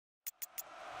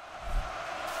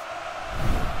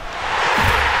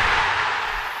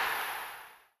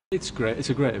It's great. It's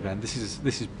a great event. This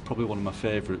is probably one of my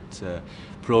favourite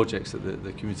projects that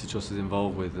the Community Trust is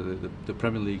involved with. The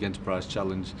Premier League Enterprise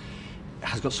Challenge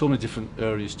has got so many different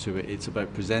areas to it. It's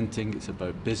about presenting, it's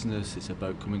about business, it's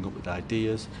about coming up with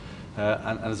ideas.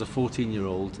 And as a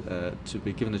 14-year-old, to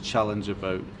be given a challenge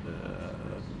about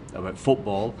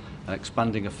football and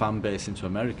expanding a fan base into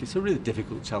America, it's a really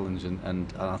difficult challenge.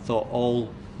 And I thought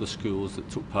all the schools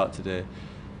that took part today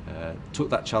took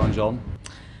that challenge on.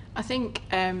 I think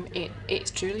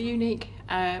it's truly unique,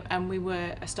 and we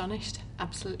were astonished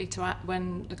absolutely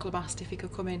when the club asked if he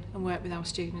could come in and work with our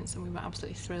students, and we were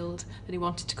absolutely thrilled that he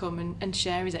wanted to come and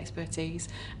share his expertise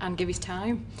and give his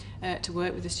time to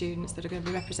work with the students that are going to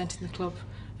be representing the club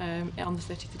on the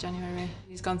 30th of January.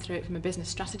 He's gone through it from a business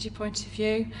strategy point of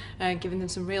view, giving them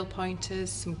some real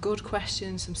pointers, some good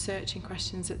questions, some searching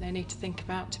questions that they need to think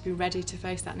about to be ready to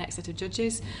face that next set of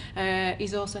judges.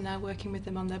 He's also now working with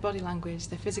them on their body language,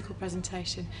 their physical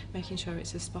presentation, making sure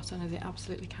it's as spot on as it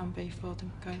absolutely can be for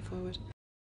them going forward.